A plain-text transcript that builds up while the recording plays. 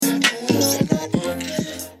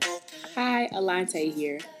Allanté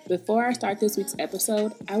here. Before I start this week's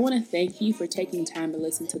episode, I want to thank you for taking time to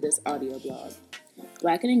listen to this audio blog.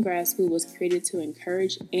 Black and in Grad School was created to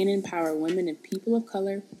encourage and empower women and people of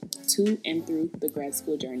color to and through the grad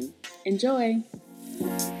school journey. Enjoy!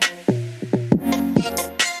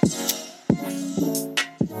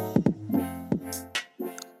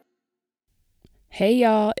 Hey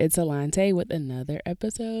y'all, it's Allanté with another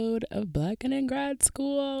episode of Black and in Grad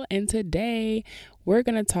School, and today we're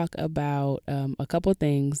going to talk about a couple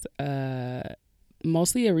things,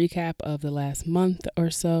 mostly a recap of the last month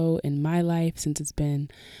or so in my life, since it's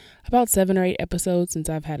been about 7 or 8 episodes since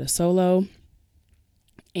I've had a solo,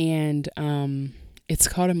 and it's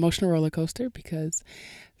called Emotional Rollercoaster because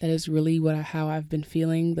that is really how I've been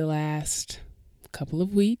feeling the last couple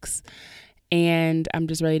of weeks. And I'm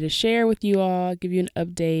just ready to share with you all, give you an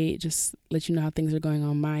update, just let you know how things are going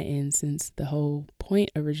on my end, since the whole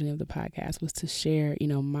point originally of the podcast was to share,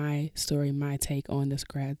 my story, my take on this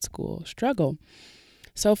grad school struggle.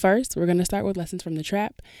 So first, we're going to start with lessons from the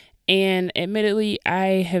trap. And admittedly,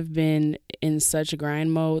 I have been in such a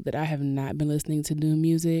grind mode that I have not been listening to new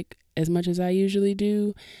music as much as I usually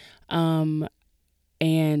do. And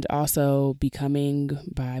also Becoming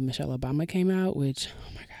by Michelle Obama came out, which,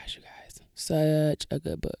 oh my gosh, you guys. Such a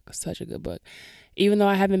good book. Even though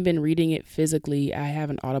I haven't been reading it physically, I have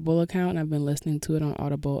an Audible account and I've been listening to it on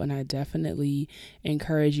Audible, and I definitely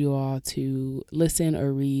encourage you all to listen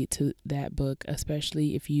or read to that book,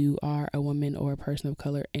 especially if you are a woman or a person of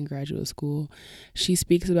color in graduate school. She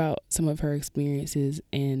speaks about some of her experiences,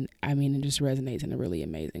 and it just resonates in a really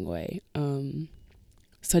amazing way.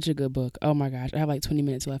 Such a good book. Oh my gosh, I have like 20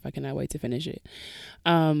 minutes left. I cannot wait to finish it.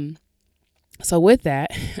 So with that,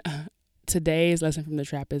 today's lesson from the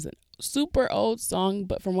trap is a super old song,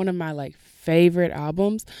 but from one of my favorite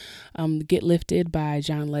albums, Get Lifted by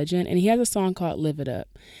John Legend. And he has a song called Live It Up.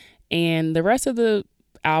 And the rest of the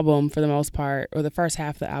album, for the most part, or the first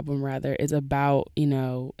half of the album rather, is about,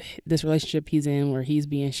 this relationship he's in where he's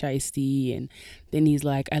being shysty, and then he's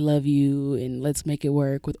like, I love you and let's make it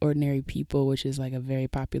work with ordinary people, which is like a very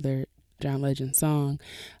popular John Legend song.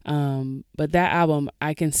 But that album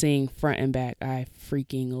I can sing front and back. I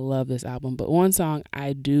freaking love this album. But one song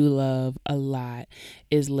I do love a lot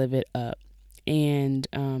is Live It Up. And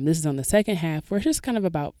this is on the second half, where it's just kind of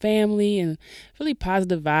about family and really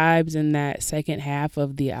positive vibes in that second half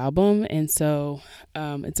of the album. And so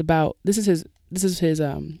it's about, this is his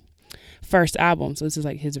first album, so this is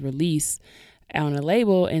like his release on a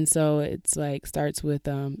label. And so it's starts with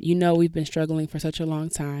we've been struggling for such a long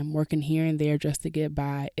time, working here and there just to get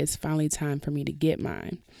by. It's finally time for me to get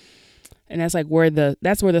mine. And that's where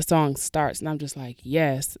the song starts. And I'm just like,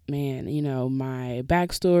 yes, man, my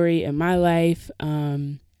backstory and my life,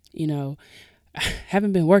 I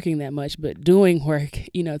haven't been working that much, but doing work,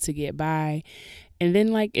 to get by. And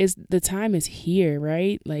then the time is here,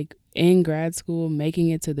 right? In grad school, making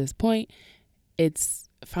it to this point, it's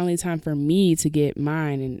finally time for me to get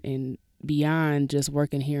mine, and beyond just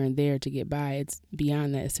working here and there to get by. It's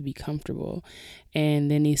beyond that. It's to be comfortable. And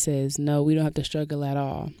then he says, no, we don't have to struggle at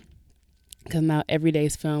all. Because now every day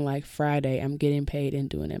is feeling like Friday. I'm getting paid and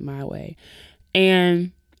doing it my way.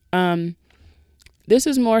 And this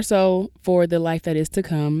is more so for the life that is to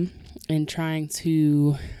come, and trying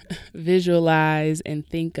to visualize and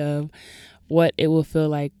think of what it will feel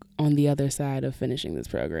like on the other side of finishing this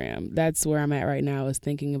program. That's where I'm at right now, is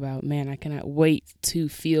thinking about, man, I cannot wait to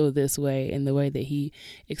feel this way, in the way that he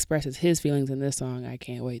expresses his feelings in this song. I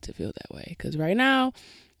can't wait to feel that way, because right now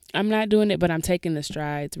I'm not doing it, but I'm taking the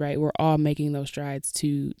strides, right? We're all making those strides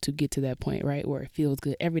to get to that point, right? Where it feels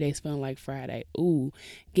good. Every day's feeling like Friday. Ooh,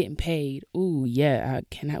 getting paid. Ooh, yeah, I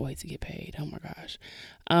cannot wait to get paid. Oh my gosh.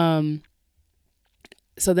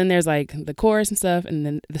 So then there's the chorus and stuff, and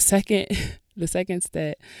then the second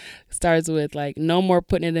step starts with no more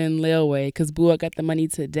putting it in layaway, because boo, I got the money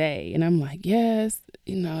today. And I'm like, yes,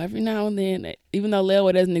 every now and then, even though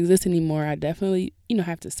layaway doesn't exist anymore, I definitely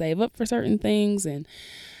have to save up for certain things, and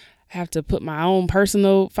have to put my own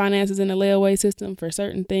personal finances in a layaway system for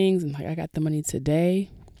certain things. And I got the money today.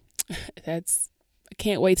 I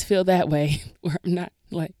can't wait to feel that way, where I'm not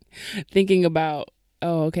thinking about,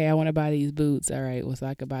 oh, okay, I want to buy these boots. All right, well, so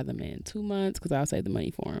I could buy them in 2 months, because I'll save the money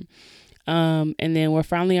for them. And then we're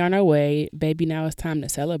finally on our way. Baby, now it's time to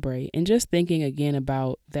celebrate. And just thinking again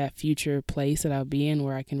about that future place that I'll be in,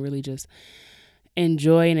 where I can really just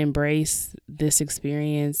enjoy and embrace this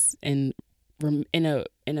experience, and in a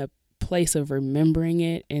place of remembering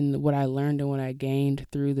it, and what I learned and what I gained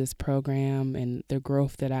through this program, and the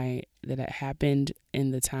growth that happened in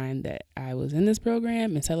the time that I was in this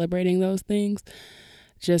program, and celebrating those things.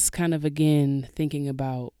 just kind of, again, thinking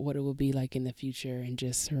about what it will be like in the future and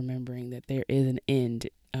just remembering that there is an end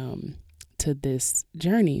to this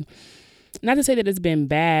journey. Not to say that it's been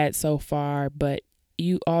bad so far, but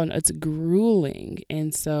you all know it's grueling.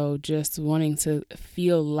 And so just wanting to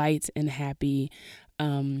feel light and happy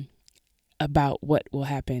about what will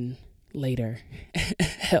happen later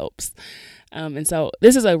helps. And so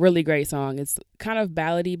this is a really great song. It's kind of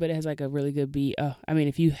ballady, but it has like a really good beat. I mean,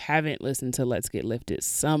 if you haven't listened to Let's Get Lifted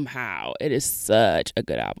somehow, it is such a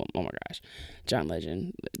good album. Oh my gosh. John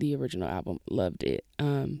Legend, the original album, loved it.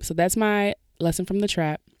 So that's my lesson from the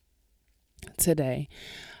trap today.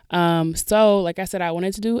 So like I said, I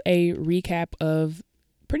wanted to do a recap of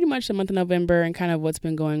pretty much the month of November and kind of what's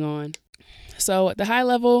been going on. So at the high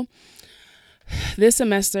level, this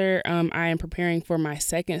semester, I am preparing for my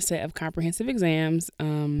second set of comprehensive exams.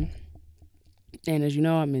 And as you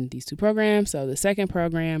know, I'm in these two programs. So the second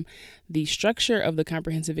program, the structure of the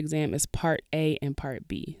comprehensive exam is Part A and Part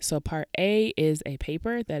B. So Part A is a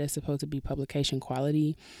paper that is supposed to be publication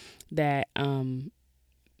quality that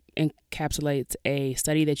encapsulates a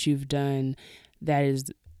study that you've done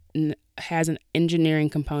that has an engineering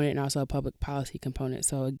component and also a public policy component.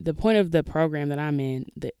 So the point of the program that I'm in,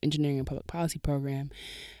 the engineering and public policy program,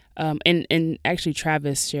 and actually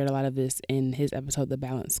Travis shared a lot of this in his episode, The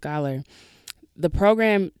Balanced Scholar. The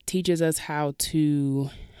program teaches us how to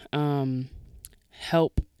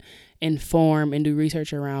help inform and do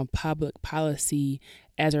research around public policy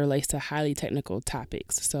as it relates to highly technical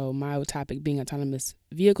topics. So my topic being autonomous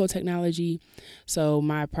vehicle technology. So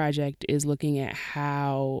my project is looking at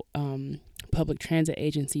how public transit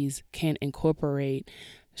agencies can incorporate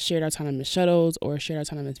shared autonomous shuttles or shared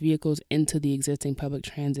autonomous vehicles into the existing public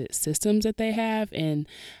transit systems that they have and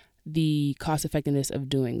the cost effectiveness of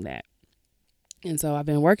doing that. And so I've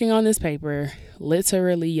been working on this paper.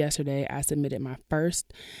 Literally yesterday, I submitted my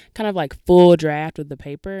first kind of like full draft of the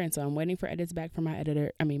paper. And so I'm waiting for edits back from my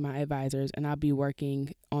advisors, and I'll be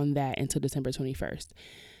working on that until December 21st.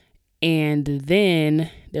 And then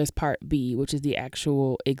there's Part B, which is the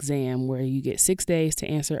actual exam where you get 6 days to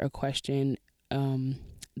answer a question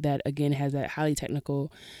that, again, has that highly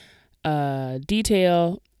technical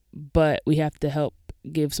detail, but we have to help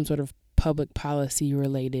give some sort of public policy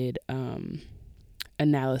related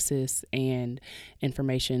analysis and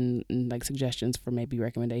information and like suggestions for maybe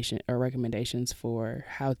recommendations for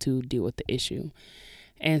how to deal with the issue.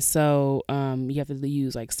 And so you have to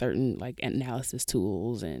use like certain like analysis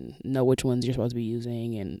tools and know which ones you're supposed to be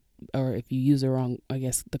using, and or if you use the wrong, I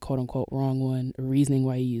guess the quote unquote wrong one, reasoning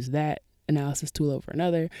why you use that analysis tool over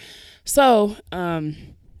another. So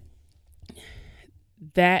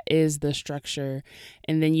that is the structure.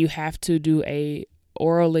 And then you have to do a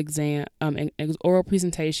oral exam, an oral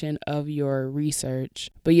presentation of your research,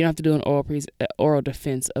 but you don't have to do an oral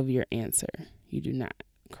defense of your answer. You do not.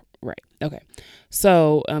 Right. Okay.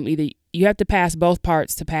 So either you have to pass both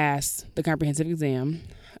parts to pass the comprehensive exam.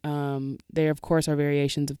 There, of course, are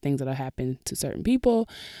variations of things that will happen to certain people.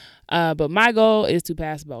 But my goal is to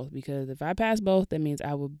pass both, because if I pass both, that means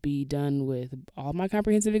I will be done with all my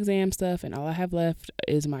comprehensive exam stuff, and all I have left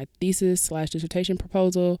is my thesis/dissertation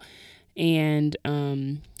proposal. And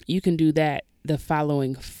you can do that the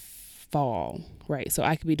following fall, right? So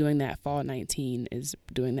I could be doing that fall 19 is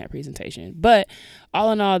doing that presentation. But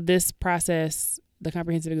all in all, this process, the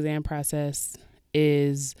comprehensive exam process,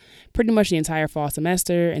 is pretty much the entire fall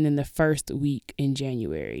semester, and then the first week in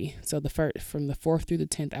January. So from the 4th through the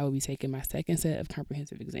 10th, I will be taking my second set of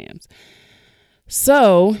comprehensive exams.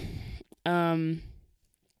 So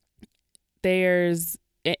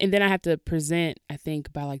and then I have to present, I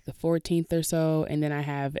think, by like the 14th or so. And then I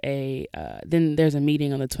have then there's a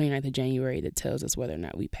meeting on the 29th of January that tells us whether or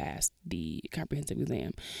not we passed the comprehensive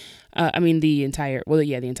exam. The entire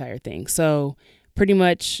thing. So pretty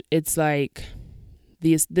much it's like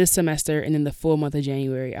this semester, and then the full month of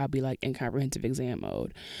January, I'll be like in comprehensive exam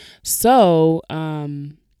mode. So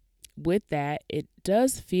with that, it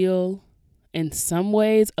does feel in some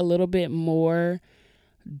ways a little bit more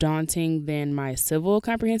daunting than my civil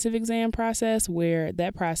comprehensive exam process, where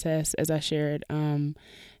that process, as I shared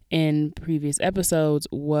in previous episodes,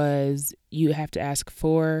 was you have to ask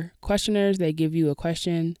 4 questionnaires. They give you a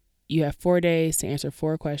question. You have 4 days to answer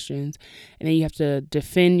 4 questions, and then you have to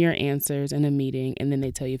defend your answers in a meeting, and then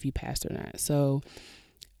they tell you if you passed or not. So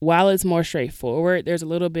while it's more straightforward, there's a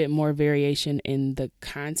little bit more variation in the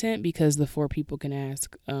content, because the 4 people can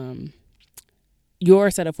ask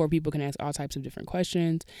your set of 4 people can ask all types of different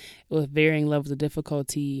questions with varying levels of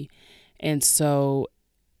difficulty. And so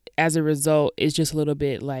as a result, it's just a little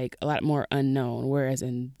bit like a lot more unknown. Whereas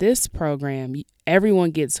in this program,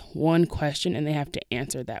 everyone gets one question and they have to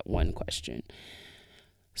answer that one question.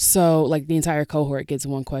 So like the entire cohort gets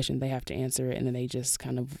one question, they have to answer it, and then they just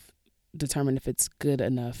kind of determine if it's good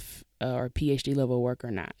enough or PhD level work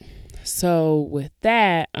or not. So with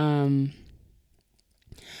that, that's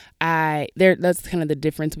kind of the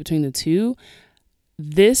difference between the two.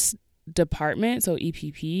 This department, so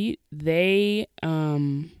EPP, they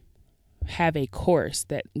have a course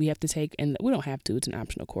that we have to take, and we don't have to, it's an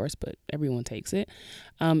optional course, but everyone takes it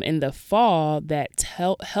in the fall that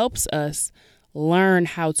helps us learn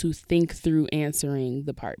how to think through answering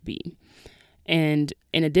the Part B. And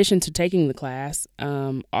in addition to taking the class,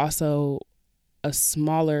 also a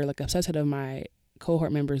smaller, like a subset of my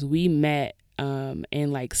cohort members, we met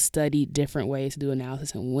and like studied different ways to do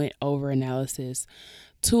analysis and went over analysis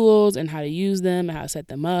tools and how to use them and how to set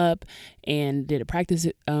them up, and did a practice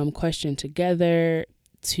question together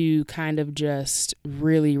to kind of just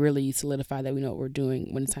really, really solidify that we know what we're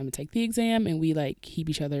doing when it's time to take the exam, and we like keep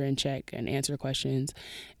each other in check and answer questions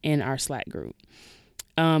in our Slack group.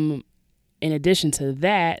 In addition to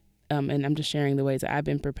that, and I'm just sharing the ways that I've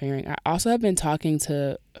been preparing, I also have been talking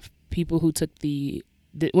to people who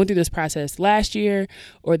went through this process last year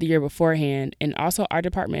or the year beforehand. And also our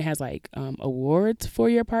department has like awards for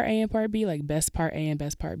your Part A and Part B, like Best Part A and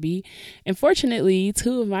Best Part B. And fortunately,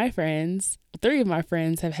 three of my friends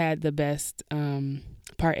have had the best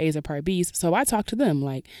Part A's or Part B's. So I talked to them.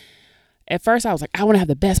 Like at first I was like, I want to have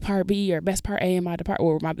the best Part B or best Part A in my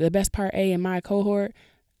department, or the best Part A in my cohort.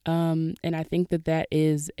 And I think that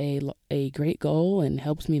is a great goal and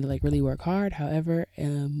helps me to like really work hard. However,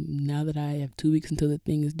 now that I have 2 weeks until the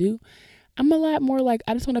thing is due, I'm a lot more like,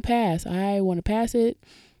 I just want to pass. I want to pass it.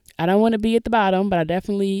 I don't want to be at the bottom, but I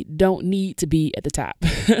definitely don't need to be at the top.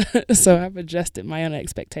 So I've adjusted my own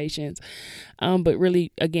expectations. But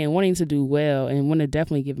really, again, wanting to do well and want to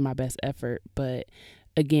definitely give my best effort. But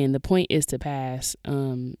again, the point is to pass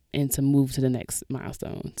and to move to the next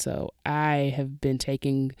milestone. So I have been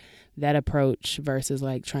taking that approach versus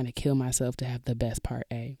like trying to kill myself to have the best Part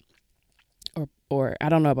A. Or I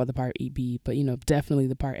don't know about the Part B, but definitely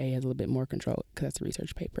the Part A has a little bit more control because that's a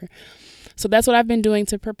research paper. So that's what I've been doing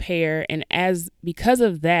to prepare. And because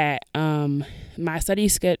of that, my study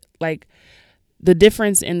schedule, like the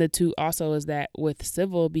difference in the two also is that with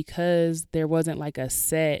civil, because there wasn't like a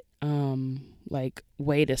set like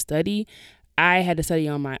way to study, I had to study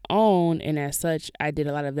on my own, and as such I did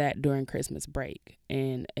a lot of that during Christmas break.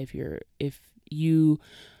 And if you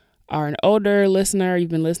are an older listener, you've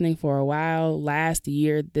been listening for a while, last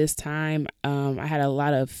year this time I had a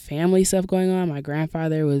lot of family stuff going on. My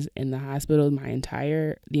grandfather was in the hospital the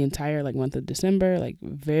entire like month of December, like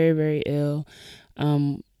very, very ill.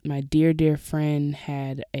 My dear friend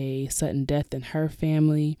had a sudden death in her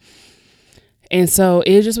family. And so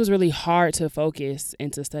it just was really hard to focus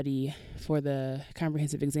and to study for the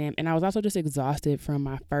comprehensive exam. And I was also just exhausted from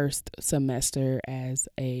my first semester as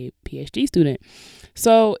a PhD student.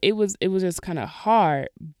 So it was just kind of hard.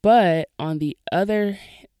 But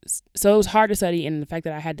so it was hard to study, and the fact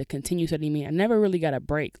that I had to continue studying, I never really got a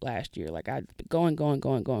break last year. Like I'd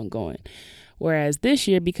going. Whereas this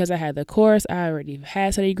year, because I had the course, I already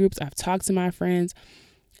had study groups, I've talked to my friends,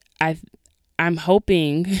 I'm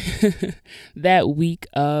hoping that week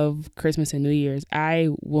of Christmas and New Year's, I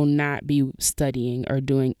will not be studying or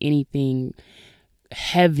doing anything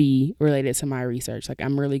heavy related to my research. Like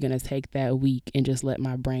I'm really going to take that week and just let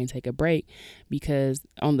my brain take a break, because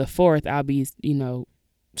on the 4th, I'll be,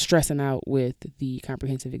 stressing out with the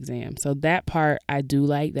comprehensive exam. So that part I do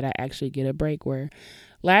like, that I actually get a break, where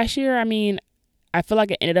last year, I feel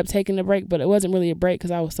like I ended up taking a break, but it wasn't really a break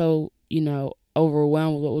because I was so,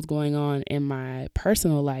 overwhelmed with what was going on in my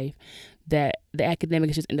personal life that the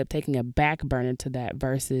academics just ended up taking a back burner to that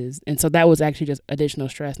and so that was actually just additional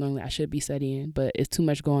stress, knowing that I should be studying, but it's too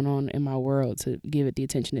much going on in my world to give it the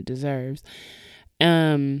attention it deserves.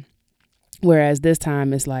 Whereas this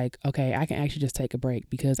time it's like, okay, I can actually just take a break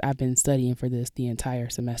because I've been studying for this the entire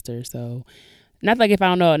semester. So not like if I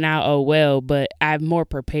don't know it now, oh well, but I'm more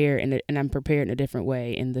prepared and I'm prepared in a different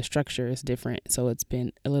way, and the structure is different. So it's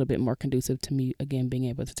been a little bit more conducive to me, again, being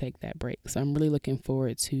able to take that break. So I'm really looking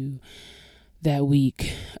forward to that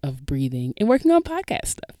week of breathing and working on podcast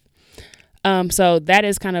stuff. So that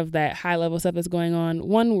is kind of that high level stuff that's going on.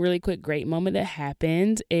 One really quick great moment that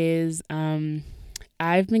happened is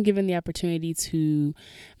I've been given the opportunity to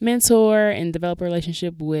mentor and develop a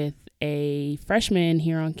relationship with a freshman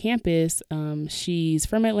here on campus. She's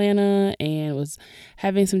from Atlanta and was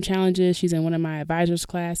having some challenges. She's in one of my advisors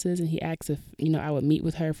classes, and he asked if, I would meet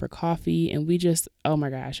with her for coffee. And we just, oh my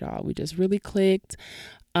gosh, y'all, we just really clicked.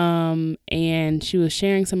 And she was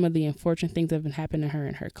sharing some of the unfortunate things that have been happening to her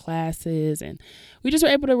in her classes, and we just were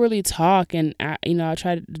able to really talk. And I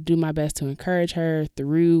tried to do my best to encourage her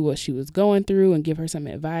through what she was going through and give her some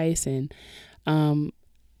advice. And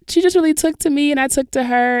she just really took to me, and I took to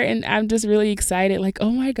her, and I'm just really excited. Like,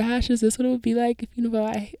 oh my gosh, is this what it would be like if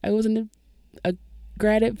I wasn't a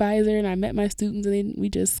grad advisor and I met my students and then we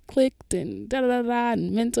just clicked and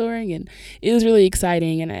and mentoring, and it was really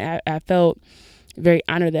exciting. And I felt very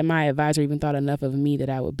honored that my advisor even thought enough of me that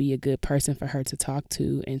I would be a good person for her to talk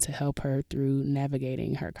to and to help her through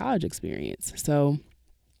navigating her college experience. So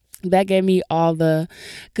that gave me all the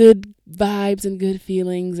good vibes and good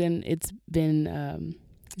feelings, and it's been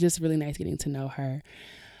just really nice getting to know her.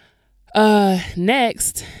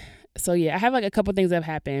 Next, so yeah, I have like a couple things that have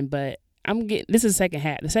happened, but this is the second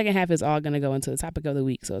half. The second half is all going to go into the topic of the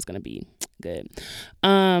week, so it's going to be good.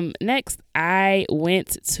 Next, I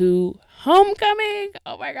went to homecoming.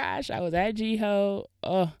 Oh my gosh, I was at GHO.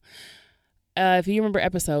 If you remember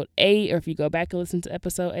episode 8, or if you go back and listen to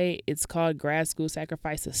episode 8, it's called Grad School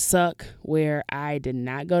Sacrifices Suck, where I did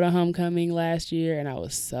not go to homecoming last year, and I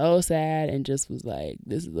was so sad and just was like,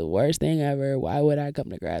 this is the worst thing ever. Why would I come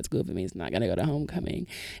to grad school if it means I'm not going to go to homecoming?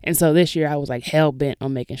 And so this year I was like hell bent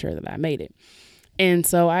on making sure that I made it. And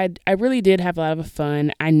so I really did have a lot of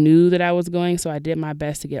fun. I knew that I was going, so I did my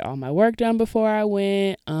best to get all my work done before I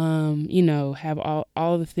went. Have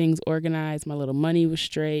all the things organized. My little money was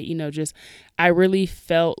straight. I really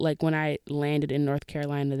felt like when I landed in North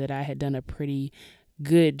Carolina that I had done a pretty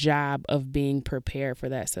good job of being prepared for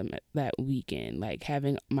that weekend. Like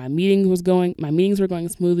my meetings were going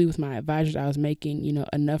smoothly with my advisors. I was making,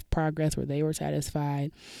 enough progress where they were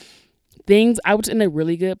satisfied. I was in a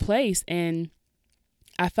really good place, and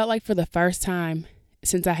I felt like for the first time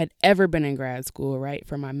since I had ever been in grad school, right,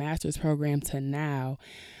 from my master's program to now,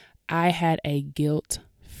 I had a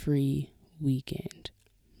guilt-free weekend.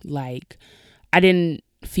 Like, I didn't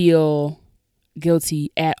feel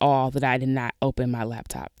guilty at all that I did not open my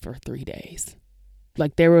laptop for 3 days.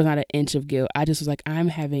 Like, there was not an inch of guilt. I just was like, I'm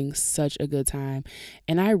having such a good time,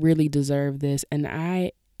 and I really deserve this, and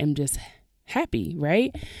I am just happy,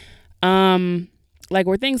 right? Like,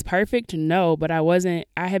 were things perfect? No, but I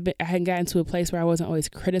hadn't gotten to a place where I wasn't always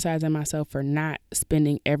criticizing myself for not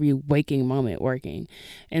spending every waking moment working.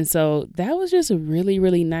 And so that was just really,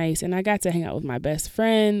 really nice. And I got to hang out with my best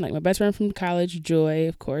friend, like my best friend from college, Joy.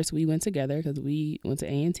 Of course, we went together because we went to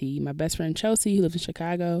Allanté. My best friend, Chelsea, who lives in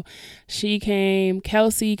Chicago, she came.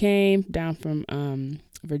 Kelsey came down from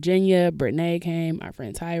Virginia. Brittany came. Our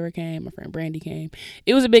friend Tyra came. My friend Brandy came.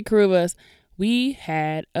 It was a big crew of us. We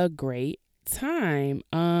had a great time.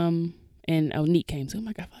 And Neat came too. Oh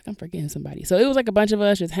my God, I feel like I'm forgetting somebody. So it was like a bunch of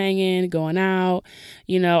us just hanging, going out.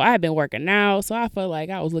 I had been working out, so I felt like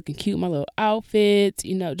I was looking cute in my little outfits.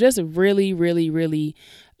 Just really, really, really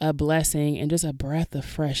a blessing and just a breath of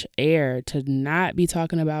fresh air to not be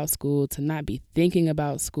talking about school, to not be thinking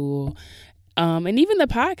about school. And even the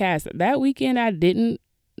podcast that weekend, I didn't.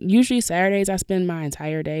 Usually Saturdays I spend my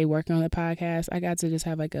entire day working on the podcast. I got to just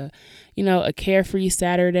have like a carefree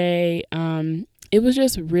Saturday. It was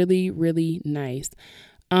just really, really nice.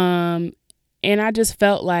 And I just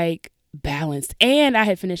felt like balanced, and I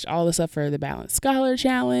had finished all the stuff for the Balanced Scholar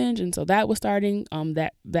Challenge. And so that was starting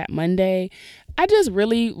that Monday. I just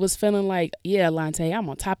really was feeling like, yeah, Allanté, I'm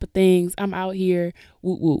on top of things. I'm out here.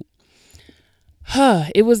 Woo woo.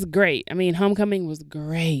 It was great. I mean, homecoming was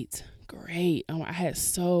great. I had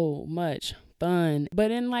so much fun,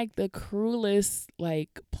 but in like the cruelest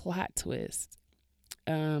like plot twist.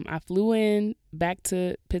 I flew in back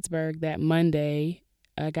to Pittsburgh that Monday.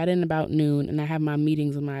 I got in about noon, and I have my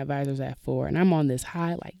meetings with my advisors at 4, and I'm on this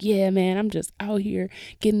high like, yeah, man, I'm just out here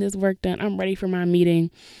getting this work done. I'm ready for my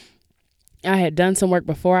meeting. I had done some work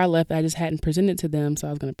before I left. I just hadn't presented to them, so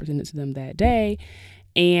I was going to present it to them that day.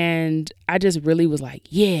 And I just really was like,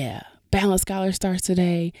 yeah, Balanced Scholar starts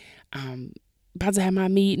today. I'm about to have my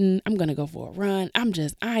meeting. I'm going to go for a run.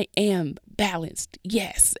 I am balanced.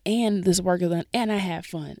 Yes. And this work is done, and I have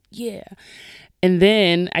fun. Yeah. And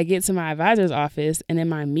then I get to my advisor's office, and in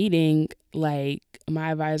my meeting, like one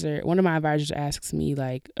of my advisors asks me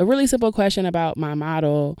like a really simple question about my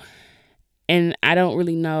model. And I don't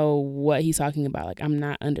really know what he's talking about. Like, I'm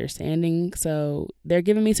not understanding. So they're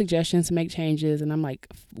giving me suggestions to make changes. And I'm like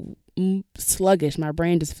sluggish. My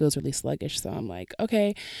brain just feels really sluggish. So I'm like,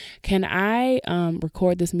 okay, can I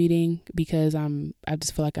record this meeting? Because I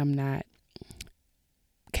just feel like I'm not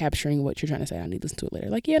capturing what you're trying to say. I need to listen to it later.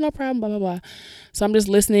 Like, yeah, no problem, blah, blah, blah. So I'm just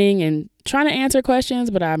listening and trying to answer questions,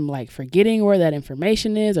 but I'm like forgetting where that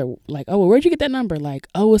information is, or like, oh, well, where'd you get that number? Like,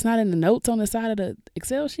 oh, it's not in the notes on the side of the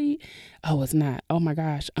Excel sheet. Oh, it's not. Oh my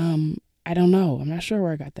gosh. I don't know. I'm not sure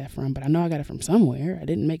where I got that from, but I know I got it from somewhere. I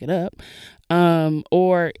didn't make it up.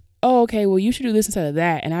 Or, oh, okay, well, you should do this instead of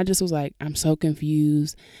that. And I just was like, I'm so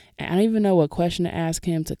confused. And I don't even know what question to ask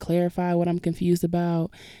him to clarify what I'm confused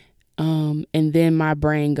about. And then my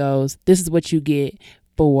brain goes, this is what you get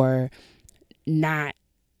for not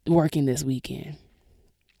working this weekend.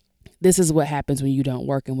 This is what happens when you don't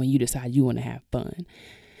work and when you decide you want to have fun.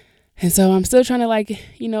 And so I'm still trying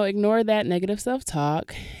to ignore that negative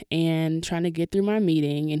self-talk and trying to get through my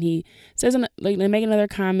meeting. And he says, like, make another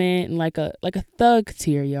comment, and like a thug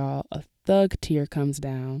tear, y'all. A thug tear comes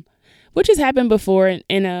down, which has happened before.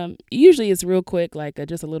 And usually it's real quick, like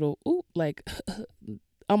just a little, ooh, like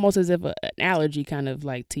almost as if an allergy kind of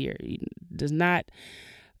like tear. It does not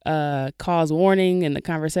cause warning in the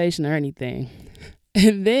conversation or anything.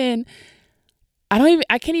 And then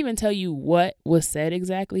I can't even tell you what was said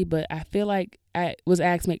exactly, but I feel like I was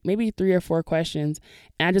asked maybe 3 or 4 questions,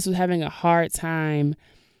 and I just was having a hard time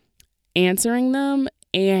answering them.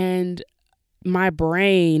 And my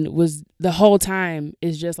brain was the whole time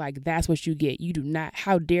is just like, that's what you get. You do not,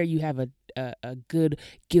 how dare you have a good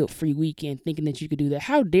guilt-free weekend thinking that you could do that?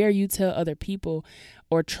 How dare you tell other people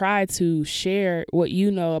or try to share what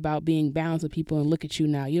you know about being balanced with people, and look at you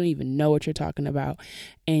now. You don't even know what you're talking about.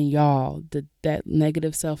 And y'all, that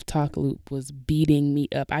negative self-talk loop was beating me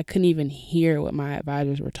up. I couldn't even hear what my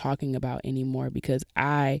advisors were talking about anymore because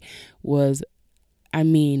I was,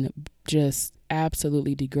 just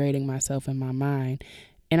absolutely degrading myself in my mind.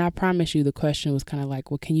 And I promise you, the question was kind of like,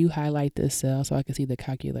 well, can you highlight this cell so I can see the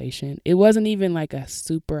calculation? It wasn't even like a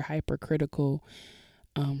super hypercritical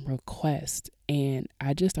request. And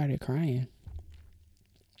I just started crying.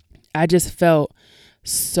 I just felt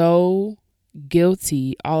so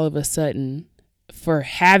guilty all of a sudden for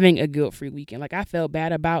having a guilt-free weekend. Like, I felt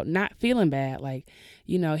bad about not feeling bad. Like,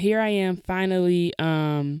 here I am finally,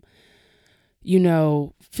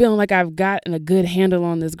 feeling like I've gotten a good handle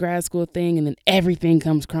on this grad school thing, and then everything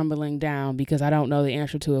comes crumbling down because I don't know the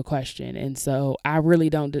answer to a question. And so I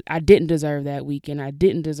didn't deserve that weekend. I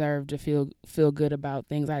didn't deserve to feel good about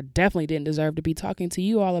things. I definitely didn't deserve to be talking to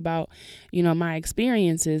you all about, my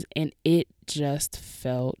experiences, and it just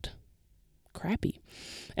felt crappy.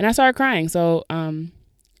 And I started crying. So,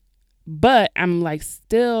 but I'm like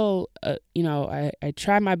still, I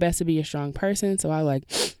tried my best to be a strong person. So I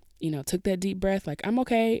took that deep breath, like, I'm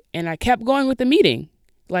okay. And I kept going with the meeting,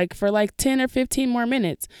 like for 10 or 15 more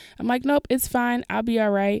minutes. I'm like, nope, it's fine. I'll be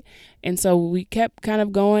all right. And so we kept kind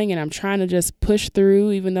of going, and I'm trying to just push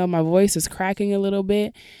through, even though my voice is cracking a little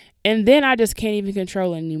bit. And then I just can't even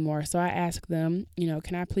control it anymore. So I asked them,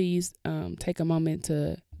 can I please take a moment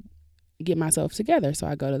to get myself together? So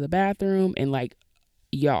I go to the bathroom, and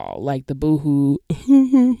y'all, the boohoo,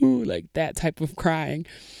 like that type of crying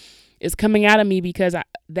is coming out of me because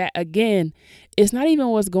it's not even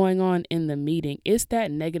what's going on in the meeting. It's that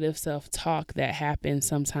negative self-talk that happens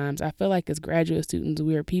sometimes. I feel like as graduate students,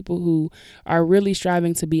 we are people who are really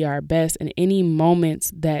striving to be our best, and any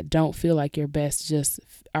moments that don't feel like your best just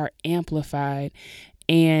are amplified.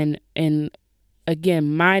 And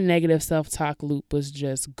again, my negative self-talk loop was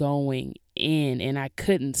just going in, and I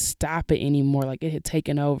couldn't stop it anymore. Like, it had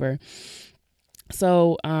taken over.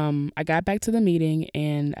 So I got back to the meeting,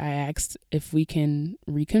 and I asked if we can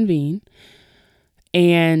reconvene,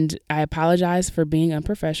 and I apologized for being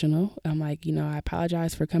unprofessional. I'm like, I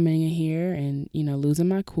apologize for coming in here and, losing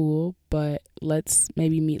my cool, but let's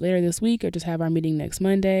maybe meet later this week or just have our meeting next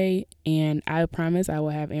Monday. And I promise I will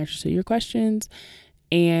have answers to your questions,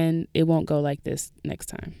 and it won't go like this next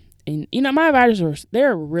time. And, my advisors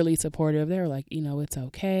they're really supportive. They were like, it's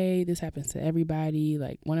okay. This happens to everybody.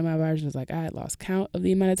 Like, one of my advisors was like, I had lost count of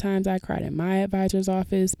the amount of times I cried in my advisor's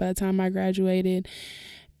office by the time I graduated.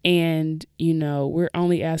 And, we're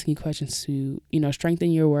only asking questions to,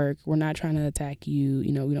 strengthen your work. We're not trying to attack you.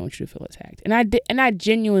 We don't want you to feel attacked. And I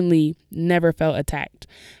genuinely never felt attacked.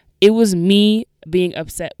 It was me being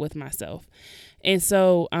upset with myself. And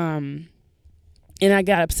so, and I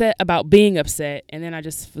got upset about being upset, and then I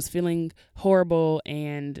just was feeling horrible,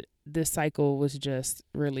 and this cycle was just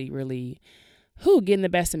really, really, getting the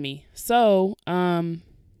best of me. So,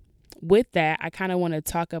 with that, I kind of want to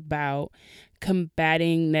talk about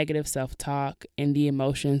combating negative self-talk and the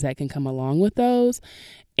emotions that can come along with those.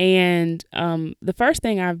 And the first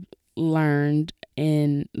thing I've learned,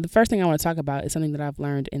 and the first thing I want to talk about is something that I've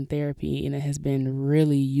learned in therapy, and it has been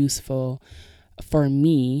really useful for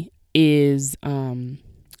me, is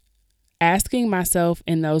asking myself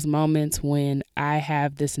in those moments when I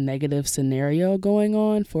have this negative scenario going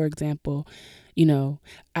on, for example,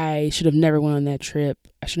 I should have never went on that trip.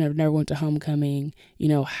 I should have never went to homecoming.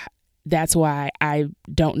 That's why I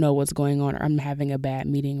don't know what's going on, or I'm having a bad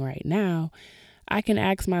meeting right now. I can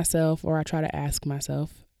ask myself, or I try to ask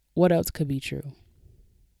myself, what else could be true?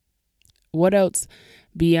 What else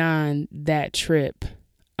beyond that trip,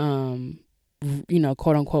 quote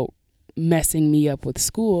unquote, messing me up with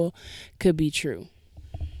school could be true?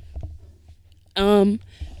 And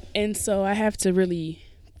so I have to really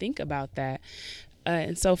think about that.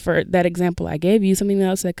 And so for that example I gave you, something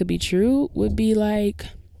else that could be true would be like,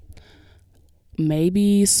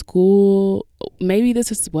 maybe this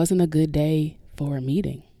wasn't a good day for a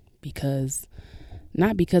meeting,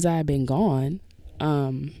 not because I had been gone,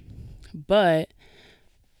 but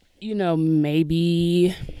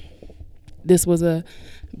maybe this was a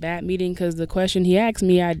bad meeting because the question he asked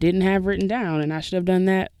me I didn't have written down, and I should have done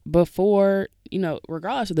that before.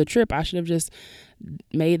 Regardless of the trip, I should have just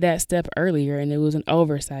made that step earlier, and it was an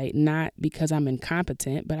oversight, not because I'm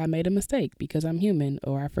incompetent, but I made a mistake because I'm human,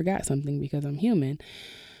 or I forgot something because I'm human.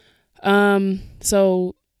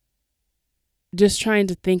 So just trying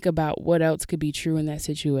to think about what else could be true in that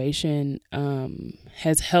situation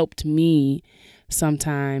has helped me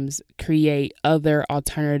sometimes create other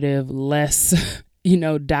alternative, less,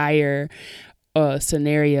 dire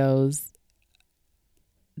scenarios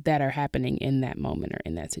that are happening in that moment or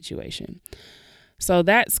in that situation. So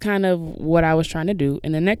that's kind of what I was trying to do.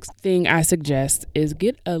 And the next thing I suggest is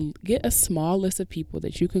get a small list of people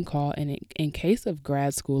that you can call in case of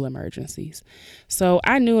grad school emergencies. So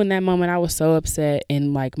I knew in that moment I was so upset,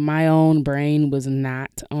 and like my own brain was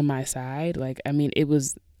not on my side. It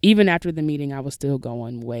was, even after the meeting, I was still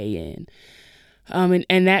going way in.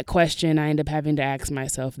 And that question I ended up having to ask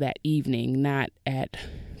myself that evening, not at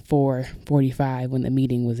 4:45 when the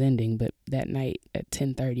meeting was ending, but that night at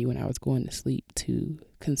 10:30 when I was going to sleep to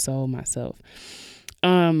console myself.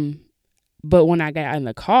 But when I got in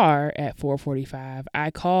the car at 4:45,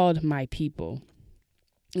 I called my people.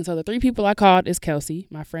 And so the three people I called is Kelsey,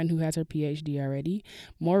 my friend who has her PhD already,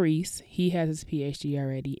 Maurice, he has his PhD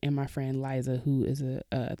already, and my friend Liza, who is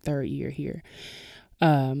a third year here.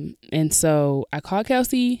 And so I called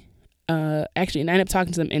Kelsey. And I ended up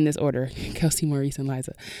talking to them in this order: Kelsey, Maurice, and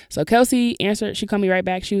Liza. So Kelsey answered. She called me right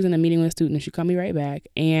back. She was in a meeting with a student, and she called me right back.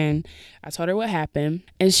 And I told her what happened.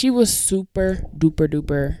 And she was super duper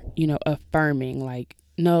duper, affirming, like,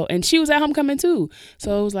 no. And she was at homecoming too.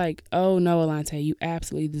 So it was like, oh no, Allanté, you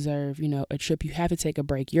absolutely deserve, a trip. You have to take a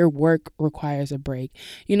break. Your work requires a break.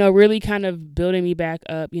 Really kind of building me back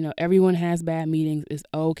up. Everyone has bad meetings. It's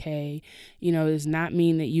okay. It does not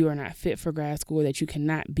mean that you are not fit for grad school, that you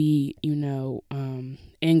cannot be,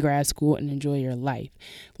 in grad school and enjoy your life.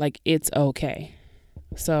 Like, it's okay.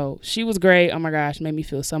 So she was great. Oh my gosh, made me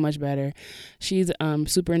feel so much better. She's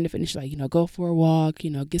super independent. She's like, go for a walk,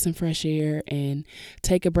 get some fresh air and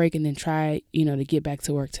take a break, and then try, to get back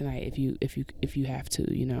to work tonight if you have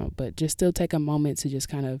to, but just still take a moment to just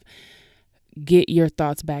kind of get your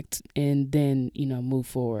thoughts back and then, move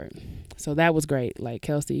forward. So that was great. Like,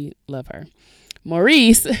 Kelsey, love her.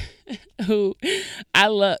 Maurice, who I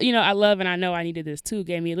love, and I know I needed this too,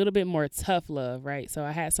 gave me a little bit more tough love, right? So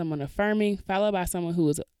I had someone affirming, followed by someone who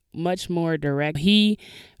was much more direct. He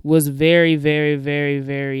was very, very, very,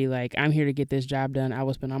 very like, I'm here to get this job done. I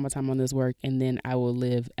will spend all my time on this work, and then I will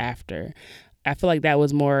live after. I feel like that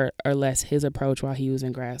was more or less his approach while he was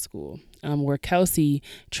in grad school, where Kelsey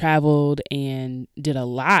traveled and did a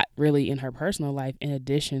lot really in her personal life in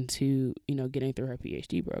addition to, getting through her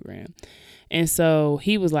PhD program. And so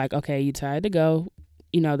he was like, okay, you decided to go,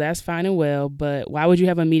 that's fine and well, but why would you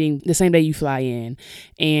have a meeting the same day you fly in?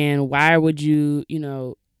 And why would you,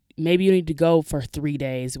 maybe you need to go for 3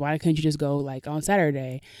 days. Why couldn't you just go like on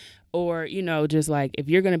Saturday? Or, just like, if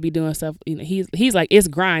you're going to be doing stuff, he's like, it's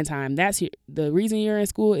grind time. The reason you're in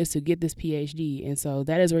school is to get this PhD. And so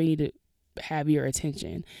that is where you need to have your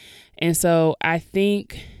attention. And so I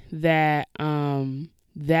think that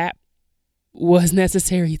that was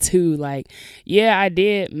necessary too. Like, yeah, I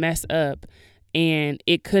did mess up and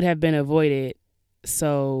it could have been avoided.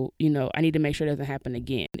 So, I need to make sure it doesn't happen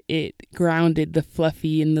again. It grounded the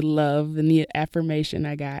fluffy and the love and the affirmation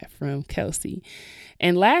I got from Kelsey.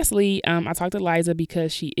 And lastly, I talked to Liza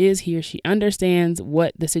because she is here. She understands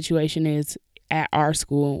what the situation is at our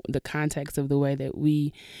school, the context of the way that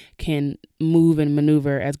we can move and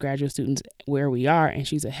maneuver as graduate students where we are. And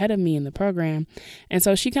she's ahead of me in the program. And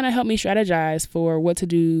so she kind of helped me strategize for what to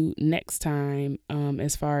do next time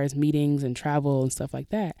as far as meetings and travel and stuff like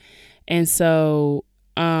that. And so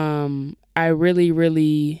I really,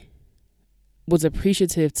 really was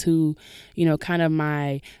appreciative to, kind of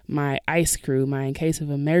my ice crew, my in case of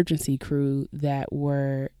emergency crew that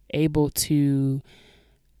were able to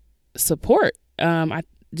support,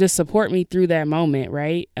 just support me through that moment,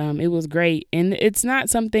 right? It was great. And it's not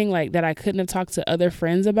something like that I couldn't have talked to other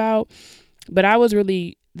friends about, but I was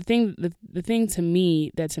really, the thing to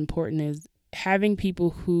me that's important is having people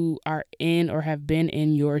who are in or have been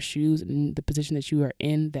in your shoes, in the position that you are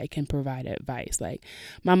in, that can provide advice. Like,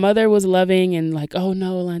 my mother was loving and like, oh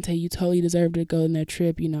no, Allanté, you totally deserve to go on that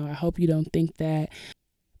trip. I hope you don't think that.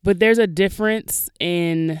 But there's a difference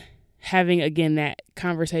in having, again, that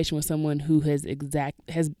conversation with someone who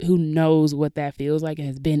who knows what that feels like and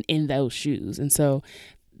has been in those shoes. And so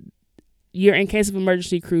your in case of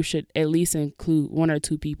emergency crew should at least include one or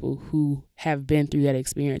two people who have been through that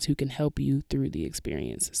experience, who can help you through the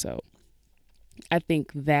experience. So I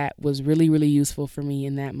think that was really, really useful for me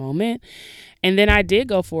in that moment. And then I did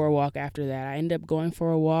go for a walk after that. I ended up going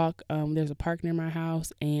for a walk. There's a park near my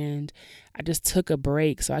house, and I just took a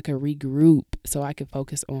break so I could regroup, so I could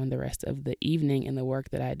focus on the rest of the evening and the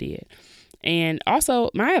work that I did. And also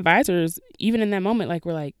my advisors, even in that moment,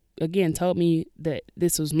 were like, again, told me that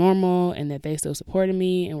this was normal and that they still supported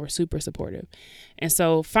me and were super supportive. And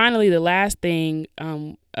so finally, the last thing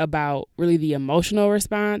about really the emotional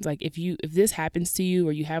response, like if this happens to you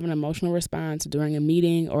or you have an emotional response during a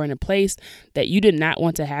meeting or in a place that you did not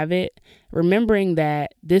want to have it, remembering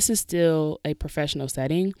that this is still a professional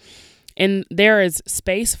setting. And there is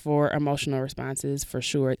space for emotional responses for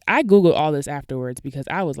sure. I Googled all this afterwards because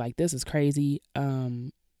I was like, this is crazy.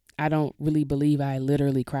 I don't really believe I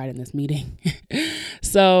literally cried in this meeting.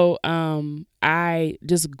 So I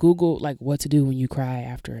just Googled what to do when you cry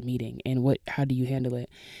after a meeting and how do you handle it.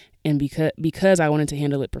 And because I wanted to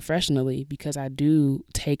handle it professionally, because I do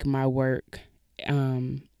take my work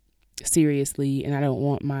seriously, and I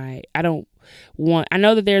know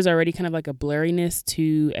that there's already kind of a blurriness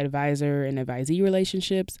to advisor and advisee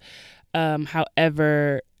relationships.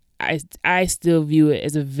 However, I still view it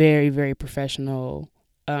as a very, very professional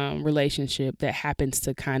relationship that happens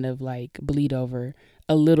to kind of bleed over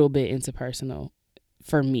a little bit into personal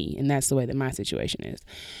for me. And that's the way that my situation is.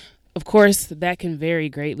 Of course, that can vary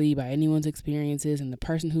greatly by anyone's experiences, and the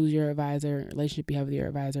person who's your advisor, relationship you have with your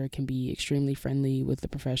advisor, can be extremely friendly with the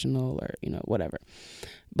professional or, whatever.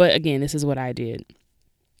 But again, this is what I did.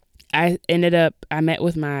 I met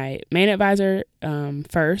with my main advisor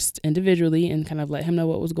first individually and kind of let him know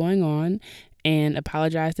what was going on, and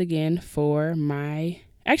apologized again for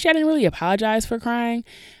actually, I didn't really apologize for crying,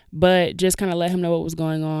 but just kind of let him know what was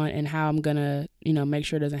going on and how I'm going to, make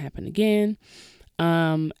sure it doesn't happen again.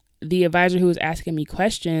 The advisor who was asking me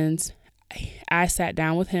questions, I sat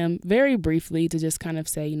down with him very briefly to just kind of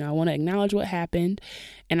say, I want to acknowledge what happened.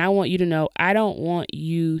 And I want you to know, I don't want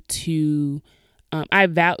you to,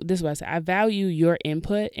 this is what I said, I value your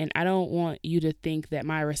input, and I don't want you to think that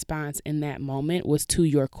my response in that moment was to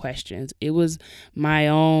your questions. It was my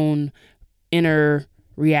own inner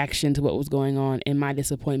reaction to what was going on and my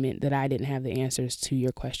disappointment that I didn't have the answers to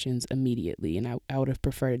your questions immediately. And I would have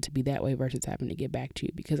preferred it to be that way versus having to get back to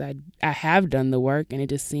you, because I have done the work and it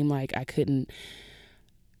just seemed like I couldn't,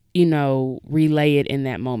 relay it in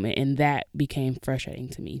that moment. And that became frustrating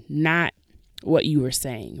to me, not what you were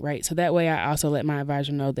saying, right? So that way I also let my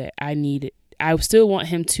advisor know that I still want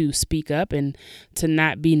him to speak up and to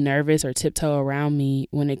not be nervous or tiptoe around me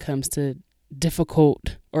when it comes to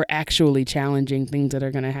difficult or actually challenging things that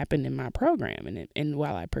are going to happen in my program and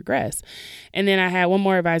while I progress. And then I had one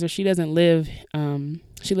more advisor. She doesn't live,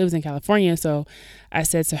 she lives in California. So I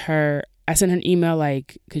said to her, I sent her an email,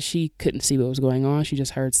 cause she couldn't see what was going on. She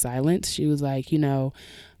just heard silence. She was like, you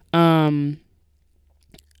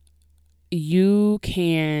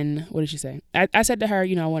can, what did she say? I said to her,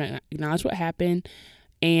 I want to acknowledge what happened,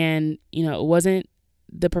 and, it wasn't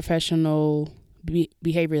the professional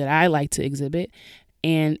behavior that I like to exhibit,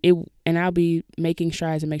 and I'll be making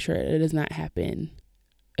strides to make sure it does not happen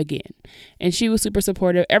again. And she was super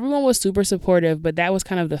supportive. Everyone was super supportive, but that was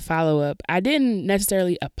kind of the follow-up. I didn't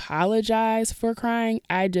necessarily apologize for crying.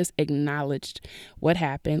 I just acknowledged what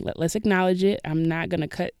happened. Let's acknowledge it. We're not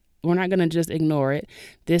going to just ignore it.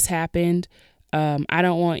 This happened.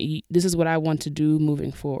 This is what I want to do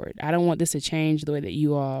moving forward. I don't want this to change the way that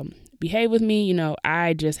you all behave with me.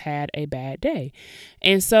 I just had a bad day.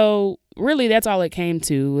 And so really that's all it came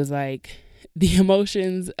to, was the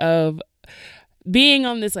emotions of being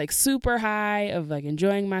on this super high of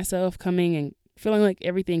enjoying myself, coming and feeling like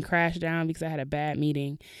everything crashed down because I had a bad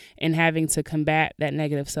meeting, and having to combat that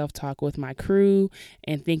negative self-talk with my crew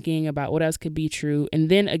and thinking about what else could be true. And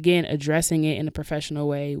then again, addressing it in a professional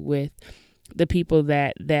way with the people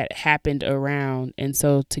that happened around. And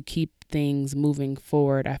so to keep things moving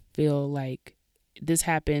forward, I feel like this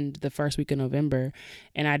happened the first week of November,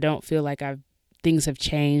 and I don't feel like things have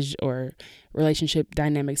changed or relationship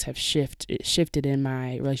dynamics have shifted in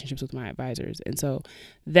my relationships with my advisors. And so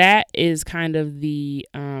that is kind of the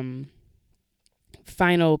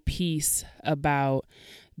final piece about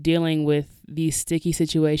dealing with these sticky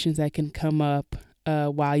situations that can come up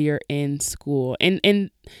while you're in school. And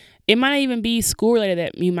it might not even be school related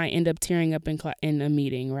that you might end up tearing up in a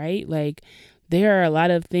meeting, right? Like, there are a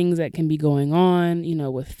lot of things that can be going on,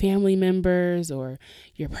 with family members or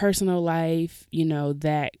your personal life,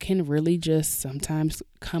 that can really just sometimes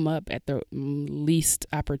come up at the least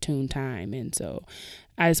opportune time. And so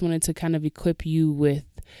I just wanted to kind of equip you with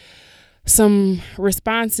some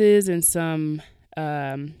responses and some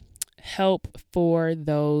help for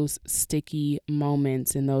those sticky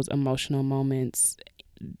moments and those emotional moments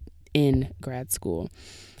in grad school.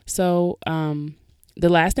 So the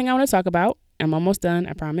last thing I want to talk about, I'm almost done,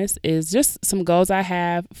 I promise, is just some goals I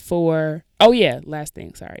have for, last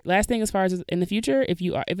thing as far as in the future, if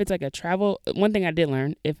it's like a travel, one thing I did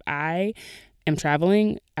learn, if I am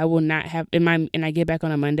traveling, I will not have, and I get back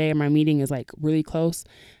on a Monday and my meeting is like really close,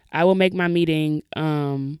 I will make my meeting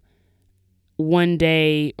 1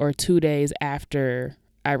 day or 2 days after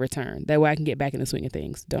I return. That way I can get back in the swing of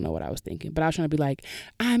things. Don't know what I was thinking. But I was trying to be like,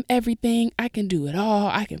 I'm everything. I can do it all.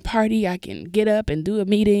 I can party. I can get up and do a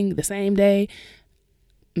meeting the same day.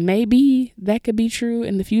 Maybe that could be true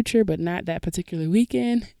in the future, but not that particular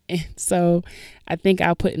weekend. And so I think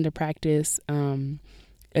I'll put into practice,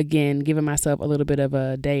 again, giving myself a little bit of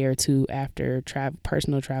a day or two after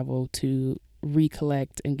personal travel to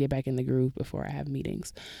recollect and get back in the groove before I have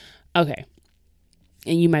meetings. Okay.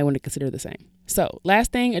 And you might want to consider the same. So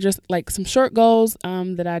last thing, just like some short goals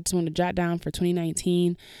that I just want to jot down for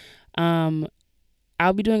 2019.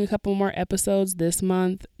 I'll be doing a couple more episodes this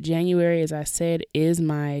month. January, as I said, is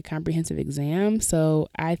my comprehensive exam. So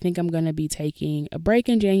I think I'm going to be taking a break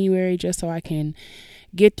in January just so I can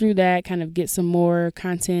get through that, kind of get some more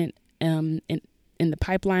content in the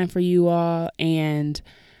pipeline for you all, and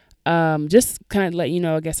just kind of let you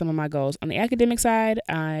know, I guess, some of my goals. On the academic side,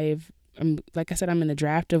 like I said, I'm in the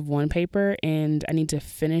draft of one paper and I need to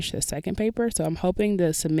finish the second paper. So I'm hoping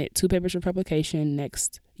to submit 2 papers for publication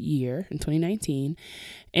next year in 2019.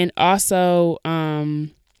 And also,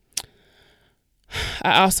 I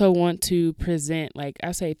also want to present, like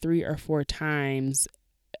I say, 3 or 4 times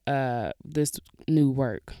this new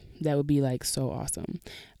work. That would be like so awesome.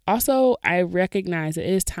 Also, I recognize it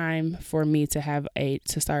is time for me to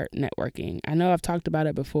start networking. I know I've talked about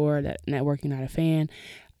it before, that networking, not a fan.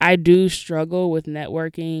 I do struggle with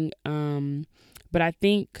networking, but I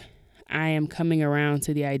think I am coming around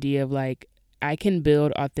to the idea of like, I can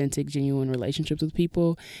build authentic, genuine relationships with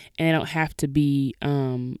people, and I don't have to be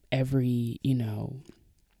every,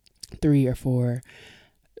 3 or 4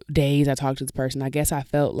 days I talk to this person. I guess I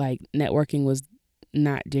felt like networking was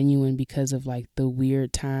not genuine because of like the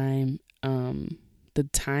weird time, the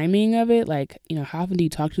timing of it, like, how often do you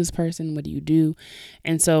talk to this person? What do you do?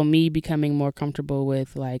 And so me becoming more comfortable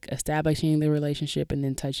with like establishing the relationship and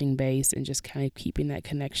then touching base and just kind of keeping that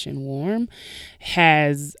connection warm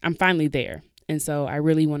I'm finally there. And so I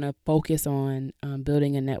really want to focus on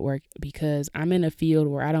building a network, because I'm in a field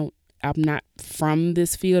where I'm not from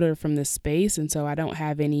this field or from this space. And so I don't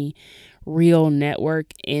have any real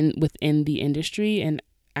network within the industry, and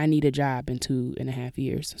I need a job in 2.5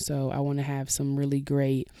 years. So I want to have some really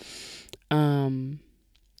great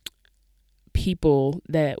people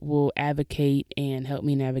that will advocate and help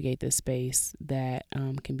me navigate this space, that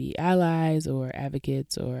can be allies or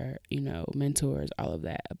advocates or, mentors, all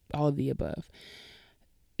of the above.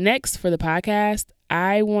 Next, for the podcast,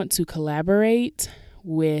 I want to collaborate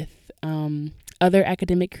with other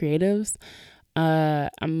academic creatives.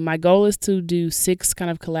 My goal is to do 6 kind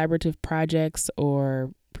of collaborative projects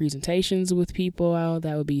or presentations with people.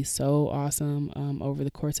 That would be so awesome over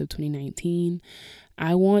the course of 2019.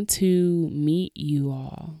 I want to meet you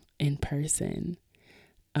all in person.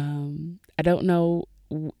 I don't know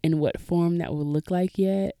in what form that will look like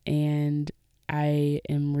yet, and I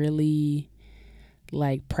am really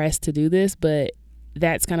like pressed to do this, but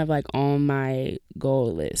that's kind of like on my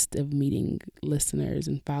goal list of meeting listeners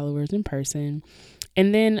and followers in person.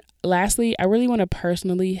 And then lastly, I really want to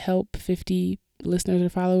personally help 50 listeners or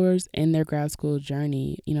followers in their grad school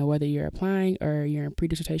journey, whether you're applying or you're in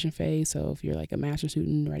pre-dissertation phase. So if you're like a master's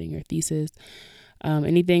student writing your thesis,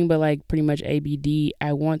 anything but like pretty much ABD,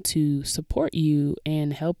 I want to support you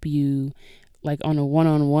and help you like on a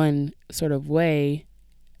one-on-one sort of way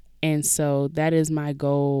And so that is my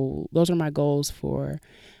goal. Those are my goals for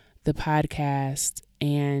the podcast.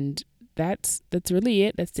 And that's really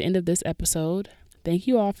it. That's the end of this episode. Thank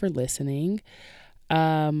you all for listening.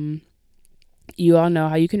 You all know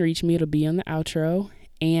how you can reach me. It'll be on the outro.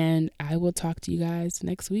 And I will talk to you guys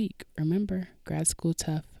next week. Remember, grad school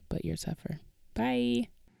tough, but you're tougher. Bye.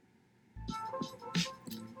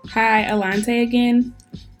 Hi, Allanté again.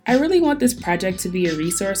 I really want this project to be a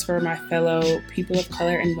resource for my fellow people of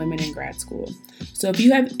color and women in grad school. So if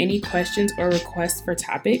you have any questions or requests for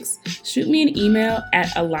topics, shoot me an email at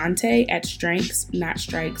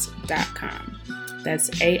allante@strengthsnotstrikes.com. That's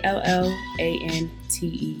ALLANTE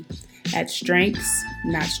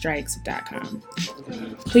 @strengthsnotstrikes.com.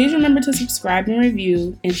 Please remember to subscribe and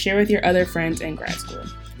review and share with your other friends in grad school.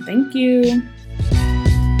 Thank you.